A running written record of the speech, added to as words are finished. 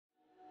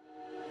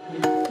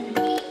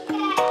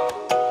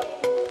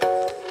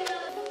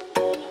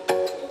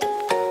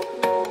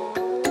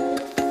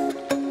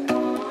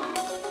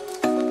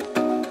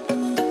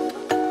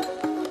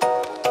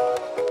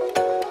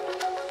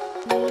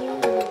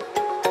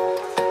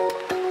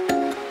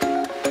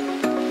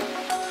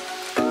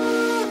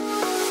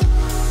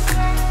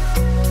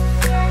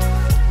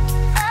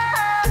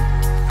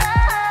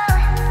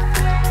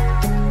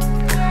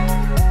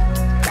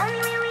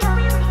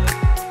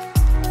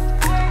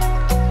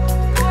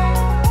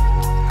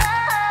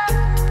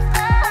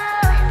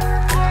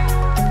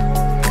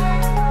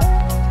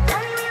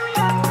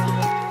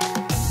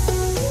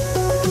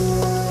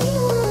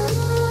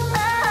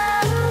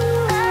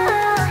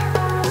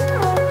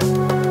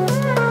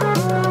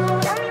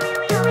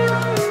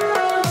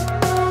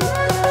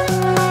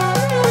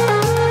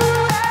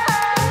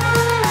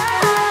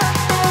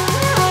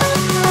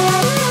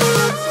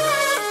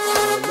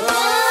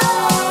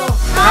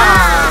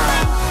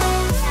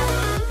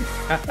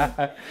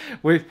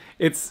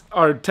It's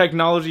our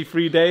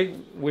technology-free day,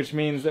 which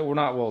means that we're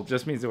not, well,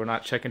 just means that we're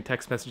not checking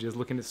text messages,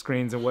 looking at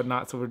screens and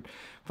whatnot, so we're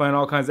finding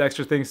all kinds of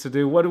extra things to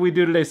do. What do we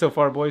do today so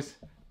far, boys?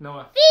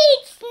 Noah?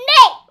 Feed snakes!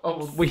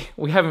 Oh,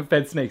 we haven't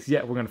fed snakes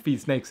yet. We're going to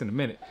feed snakes in a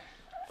minute.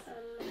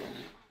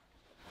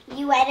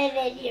 You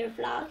edited your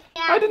vlog?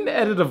 I didn't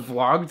edit a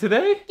vlog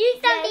today. Do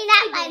something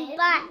at my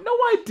butt. No,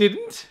 I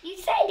didn't. You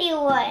said you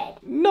would.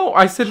 No,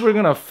 I said we're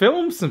going to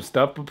film some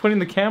stuff, but putting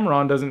the camera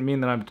on doesn't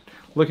mean that I'm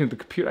looking at the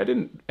computer. I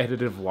didn't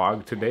edit a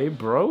vlog today,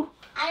 bro.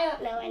 I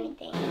don't know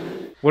anything.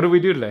 What did we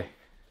do today?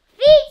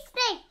 Feed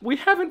snakes! We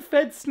haven't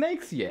fed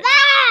snakes yet.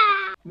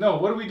 Ah! No,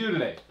 what do we do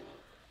today?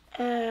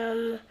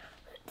 Let's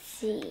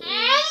see.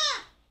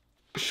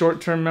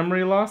 Short-term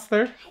memory loss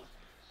there?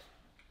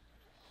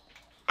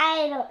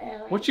 I don't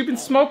know. What you been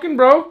smoking,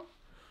 bro?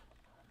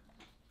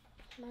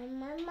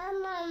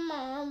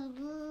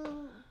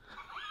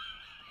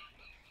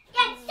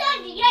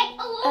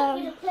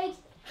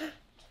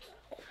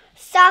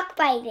 Sock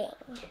fighting.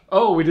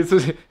 Oh, we did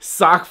some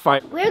sock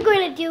fight. We're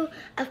going to do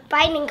a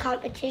fighting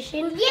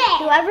competition. Yeah.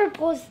 Whoever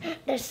pulls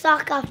their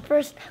sock off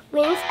first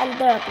wins, and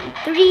there will be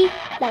 3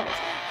 levels.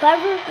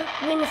 Whoever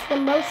wins the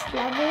most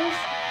levels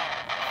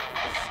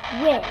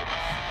wins.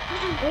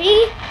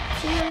 3,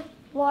 2,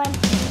 1.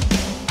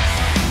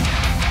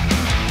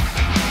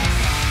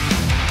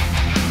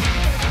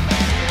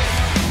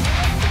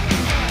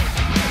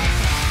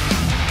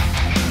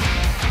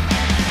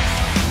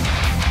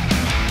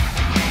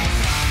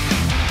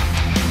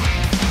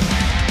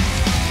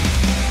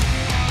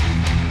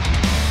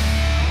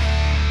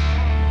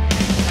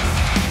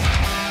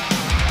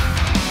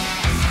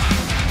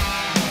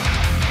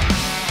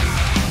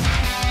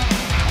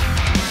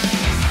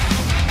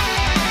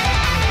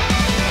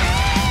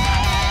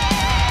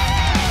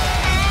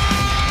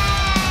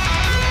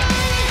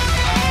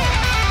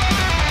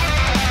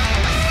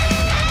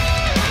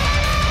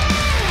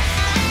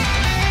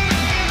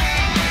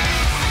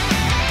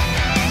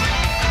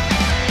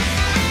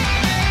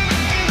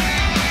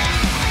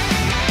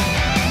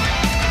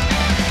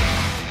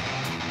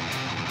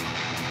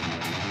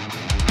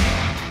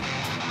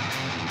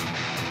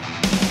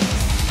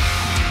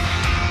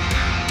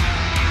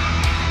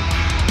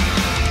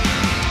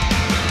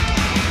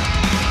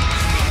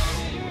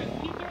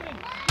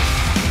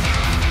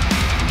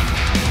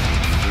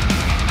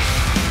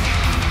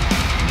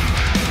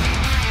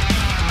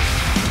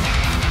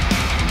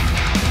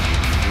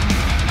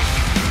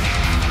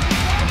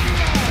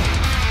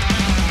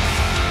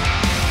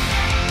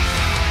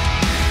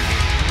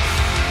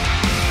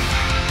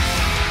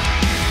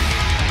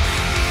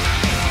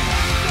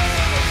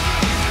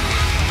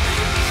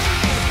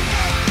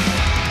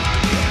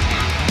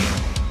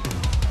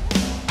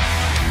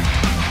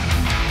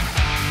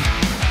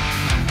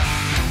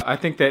 I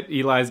think that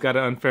Eli's got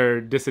an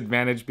unfair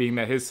disadvantage being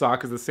that his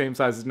sock is the same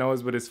size as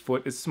Noah's, but his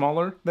foot is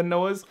smaller than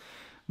Noah's.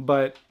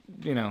 But,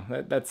 you know,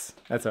 that's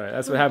all right.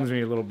 That's what happens when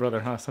you're a little brother,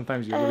 huh?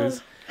 Sometimes you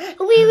lose.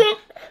 We went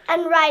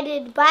and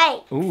rode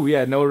bike. Ooh,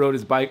 yeah, Noah rode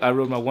his bike. I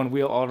rode my one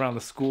wheel all around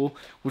the school,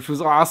 which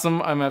was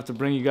awesome. I'm going to have to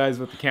bring you guys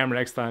with the camera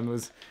next time.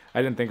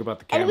 I didn't think about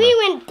the camera. And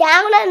we went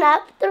down and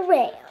up the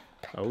ramp.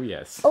 Oh,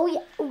 yes. Oh,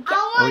 yeah. Oh, yeah.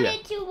 I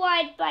wanted to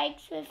ride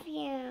bikes with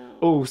you.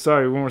 Oh,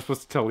 sorry. We weren't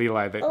supposed to tell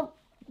Eli that. Oh.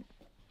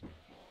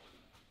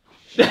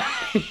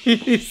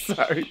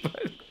 Sorry,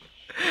 but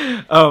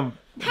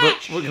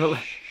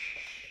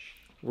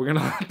we're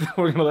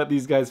gonna let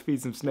these guys feed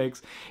some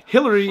snakes.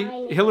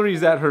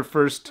 Hillary's at her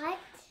first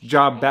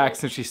job back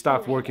since she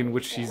stopped working,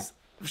 which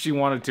she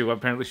wanted to.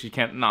 Apparently, she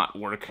can't not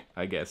work,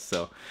 I guess.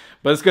 So,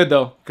 but it's good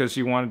though because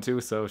she wanted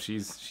to. So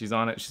she's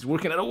on it. She's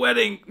working at a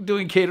wedding,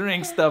 doing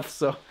catering stuff.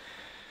 So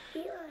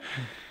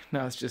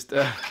now it's just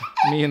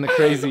me and the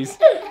crazies.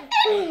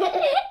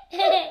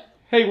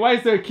 Hey, why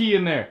is there a key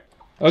in there?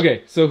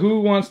 Okay, so who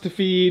wants to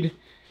feed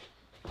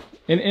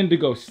an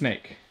indigo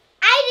snake?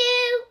 I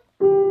do.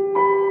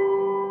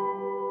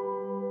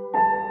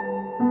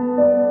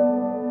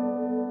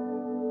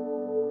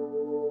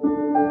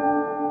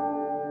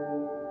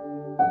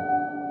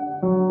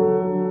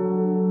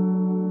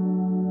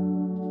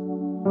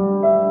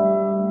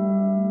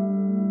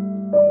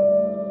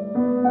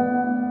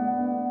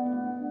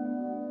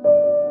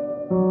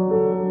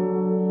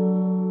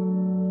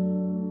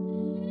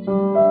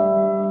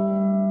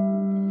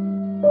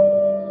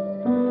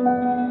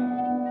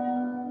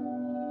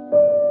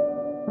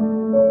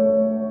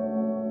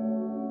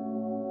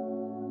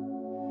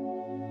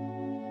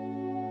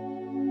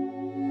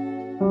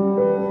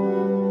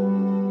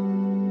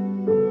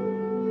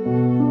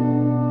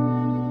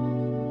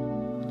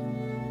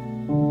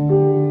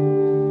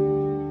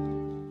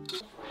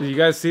 Did you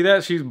guys see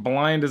that? She's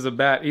blind as a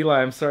bat.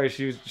 Eli, I'm sorry.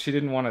 She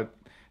didn't want to.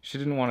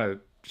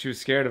 She was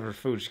scared of her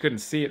food. She couldn't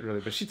see it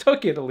really, but she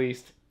took it at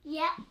least.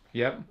 Yep.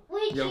 Yep.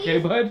 Wait, You okay,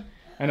 bud?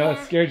 I know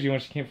that scared you when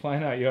she came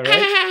flying out. You all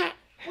right?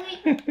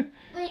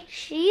 Wait,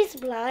 she's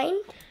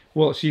blind?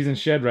 Well, she's in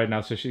shed right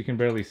now, so she can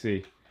barely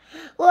see.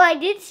 Well, I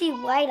did see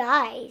white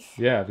eyes.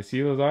 Yeah, to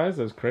see those eyes?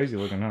 That was crazy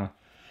looking, huh?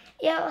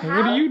 Yeah. Hey,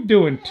 what are you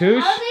doing,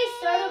 Tush? How are they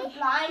sort of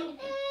blind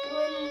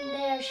when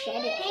they're they're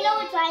shedding. You know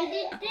what time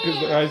it Because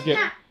is? their eyes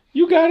get...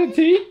 You got it,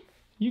 T.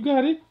 You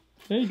got it.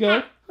 There you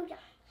go.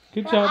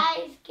 Good Her job.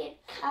 eyes get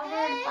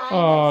covered by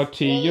Oh, the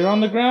T, you're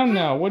on the ground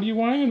now. What are you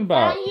whining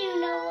about? How do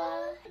you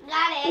know?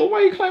 Got Well, it. why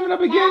are you climbing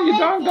up again, you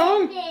dong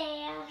dong? There.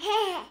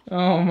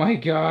 Oh my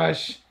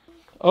gosh.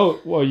 Oh,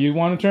 well, you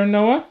want to turn,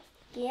 Noah?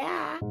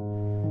 Yeah.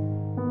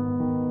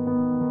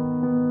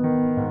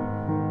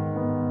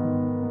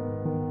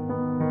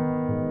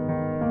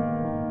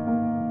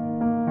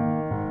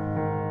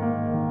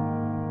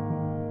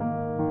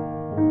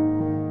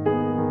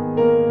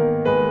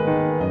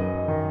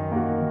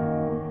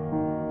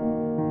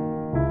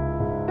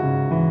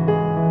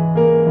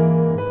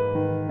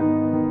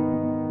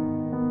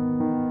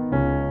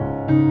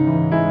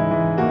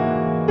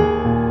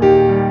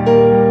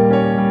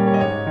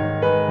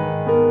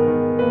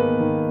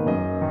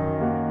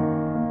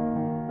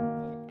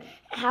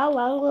 How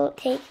long will it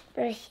take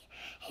for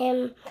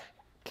him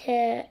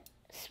to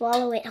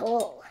swallow it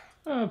whole?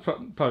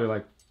 Probably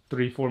like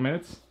 3-4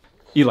 minutes.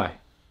 Eli,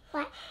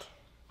 What?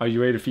 are you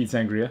ready to feed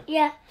Sangria?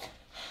 Yeah.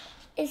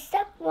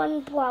 Except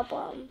one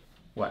problem.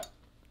 What?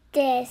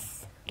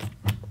 This.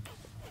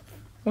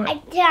 What? I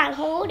can't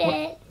hold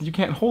it. You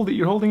can't hold it.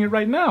 You're holding it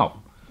right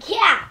now.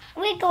 Yeah.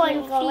 We're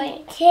going to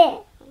feed him.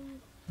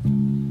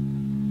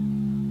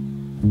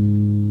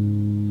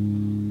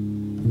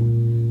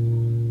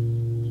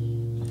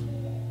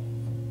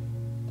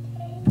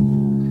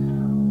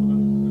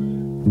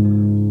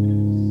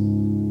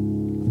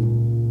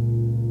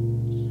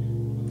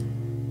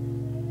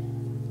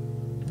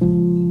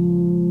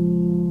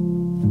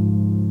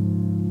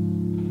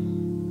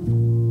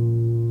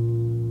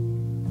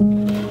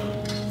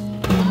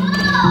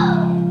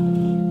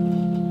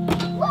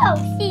 Whoa,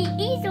 see,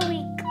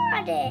 easily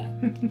got it.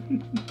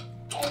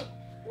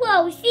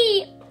 Whoa,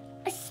 see,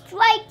 a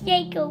strike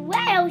snake, a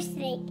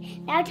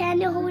rattlesnake. Now time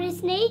to hold a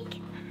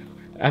snake.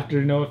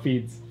 After Noah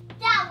feeds.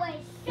 That was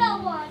so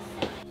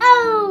awesome.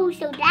 Oh,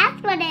 so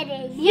that's what it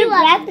is. Your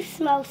breath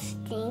smells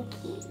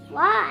stinky.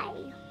 Why?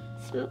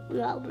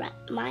 Smell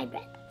my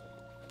breath.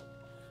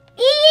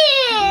 Ew!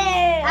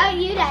 How are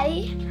you,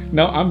 Daddy?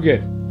 No, I'm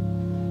good.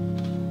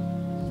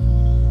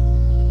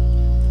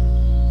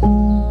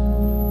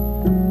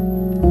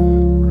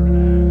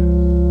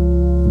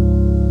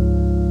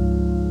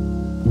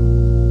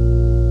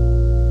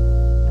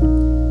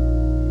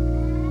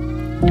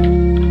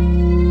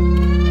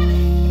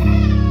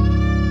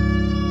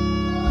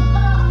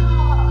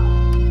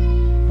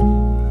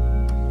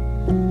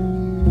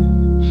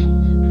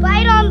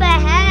 Right on the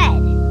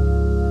head.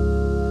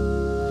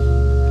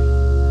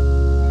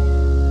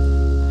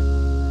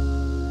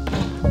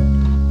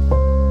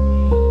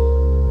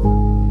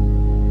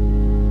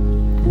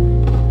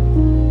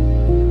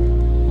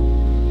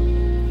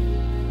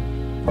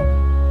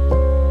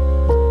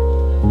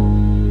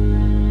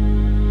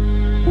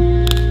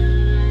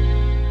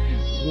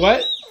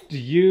 What do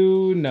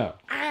you know?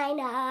 I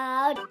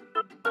know.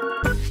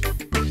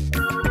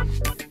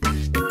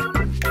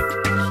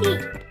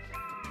 Teeth.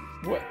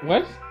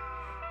 What?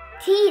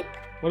 Teeth.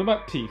 What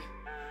about teeth?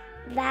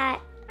 That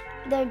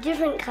there are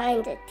different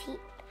kinds of teeth.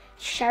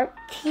 Sharp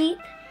teeth,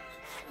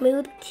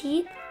 smooth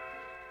teeth,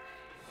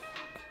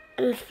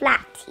 and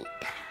flat teeth.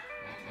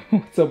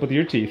 What's up with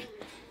your teeth?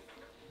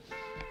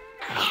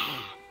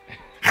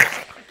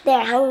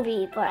 They're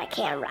hungry for a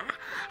camera.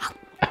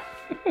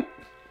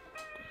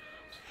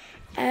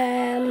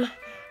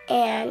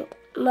 And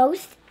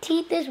most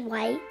teeth is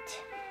white.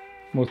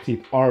 Most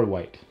teeth are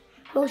white.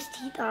 Most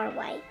teeth are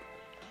white.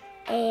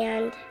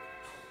 And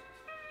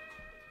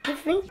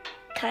different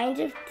kinds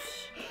of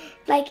teeth.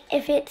 Like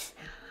if it's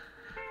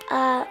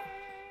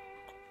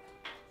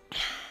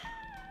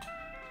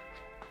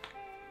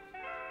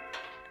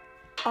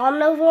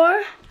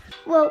omnivore.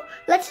 Well,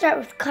 let's start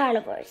with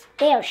carnivores.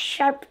 They have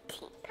sharp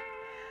teeth.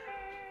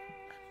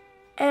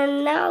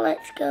 And now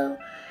let's go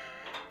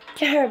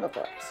to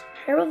herbivores.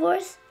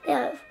 Herbivores, they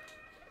have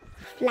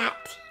flat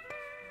teeth.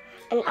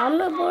 And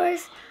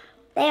omnivores,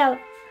 they have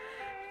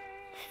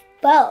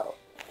both.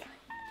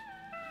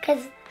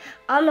 Because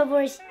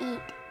omnivores eat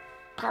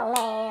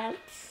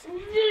plants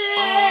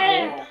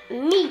and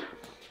meat.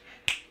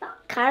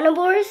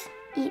 Carnivores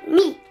eat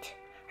meat.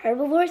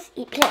 Herbivores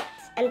eat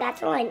plants. And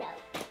that's all I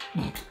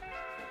know.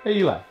 Hey,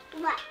 Eli.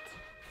 What?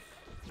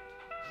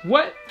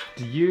 What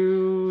do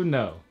you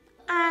know?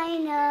 I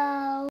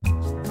know.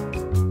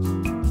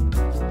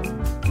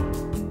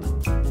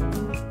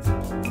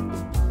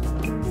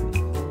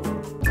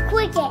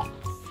 Crickets.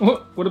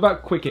 What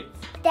about crickets?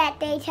 That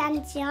they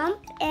can jump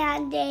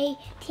and they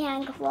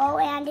can grow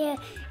and they're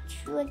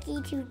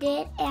tricky to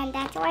get, and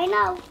that's all I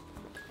know.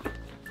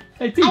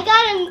 Hey, T. I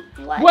got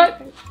him.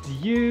 What do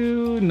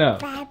you know?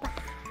 Baba.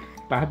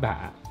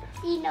 Bye-bye.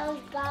 He knows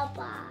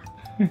Baba.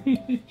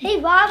 Hey,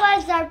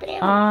 Baba's our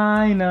family.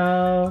 I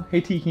know.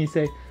 Hey, T, can you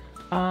say,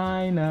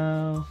 I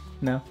know?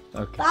 No?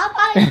 Okay.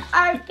 Baba's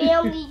our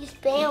family's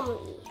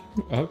family.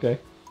 Okay.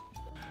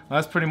 Well,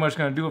 that's pretty much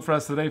going to do it for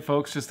us today,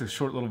 folks. Just a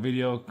short little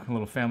video, a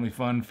little family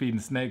fun, feeding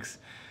snakes.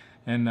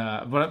 And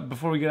but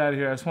before we get out of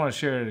here, I just want to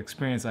share an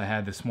experience I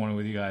had this morning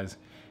with you guys.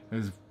 It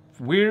was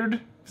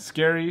weird,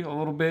 scary a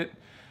little bit.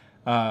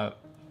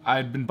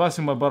 I'd been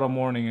busting my butt all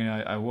morning,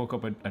 and I woke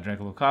up, I drank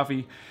a little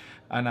coffee,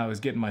 and I was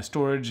getting my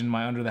storage and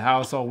my under the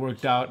house all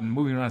worked out and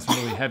moving around some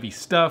really heavy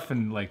stuff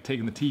and like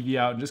taking the TV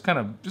out and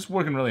just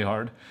working really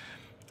hard,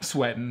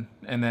 sweating.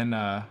 And then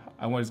I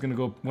went to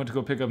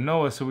go pick up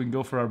Noah so we can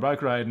go for our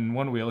bike ride in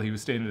One Wheel. He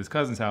was staying at his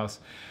cousin's house,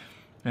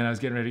 and I was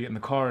getting ready to get in the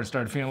car and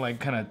started feeling like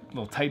kind of a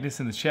little tightness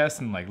in the chest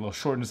and like a little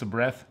shortness of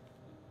breath.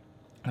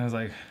 And I was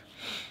like,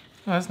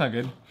 oh, that's not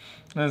good.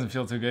 That doesn't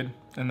feel too good.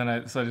 And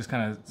then so I just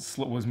kind of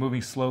was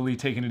moving slowly,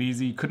 taking it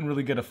easy. Couldn't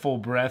really get a full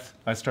breath.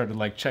 I started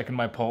like checking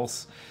my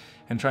pulse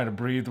and trying to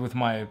breathe with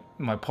my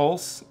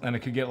pulse, and I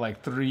could get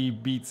like 3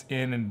 beats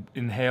in and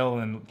inhale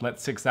and let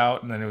 6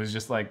 out, and then it was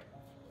just like,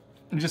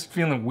 just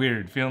feeling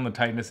weird, feeling the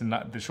tightness and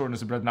not the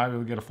shortness of breath, not able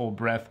to get a full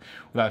breath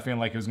without feeling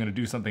like it was going to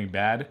do something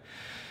bad.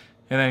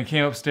 And then I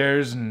came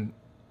upstairs, and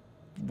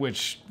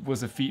which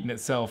was a feat in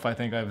itself. I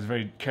think I was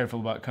very careful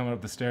about coming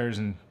up the stairs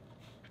and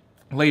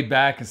laid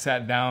back and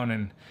sat down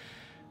and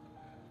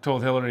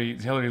told Hillary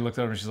looked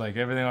over and she's like,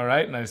 everything all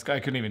right? And I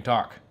couldn't even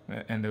talk.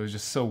 And it was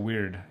just so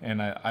weird.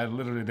 And I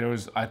literally,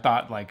 I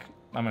thought like,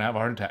 I'm gonna have a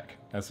heart attack.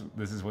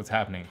 This is what's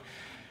happening.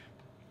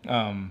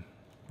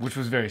 Which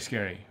was very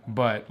scary.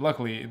 But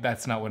luckily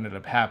that's not what ended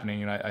up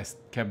happening. And I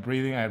kept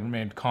breathing, I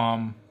remained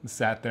calm,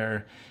 sat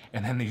there,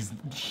 and then these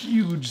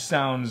huge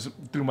sounds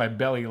through my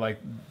belly, like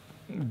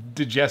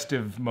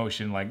digestive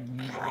motion, like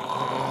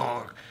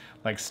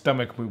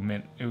stomach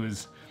movement. It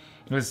was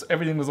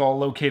everything was all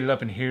located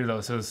up in here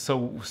though, so it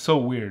was so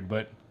weird.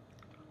 But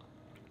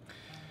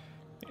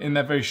in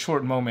that very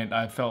short moment,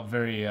 I felt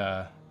very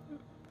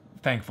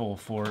thankful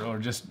for, or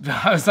just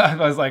I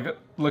was like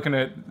looking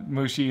at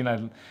Mushi, and I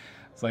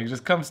was like,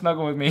 just come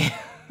snuggle with me.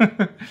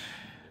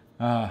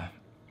 I'm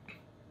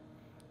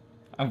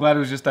glad it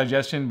was just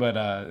digestion, but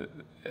a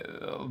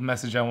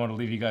message I want to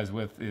leave you guys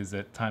with is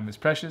that time is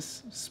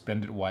precious.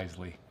 Spend it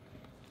wisely.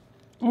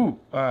 Ooh,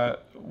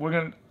 we're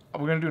gonna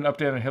do an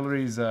update on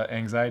Hillary's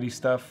anxiety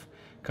stuff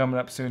coming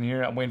up soon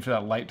here. I'm waiting for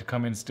that light to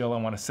come in still.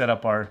 I want to set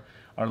up our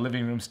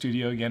living room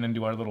studio again and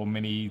do our little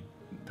mini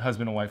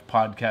husband and wife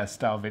podcast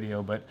style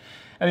video. But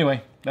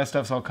anyway, that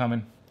stuff's all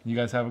coming. You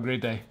guys have a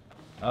great day.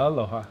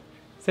 Aloha.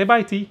 Say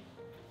bye, T.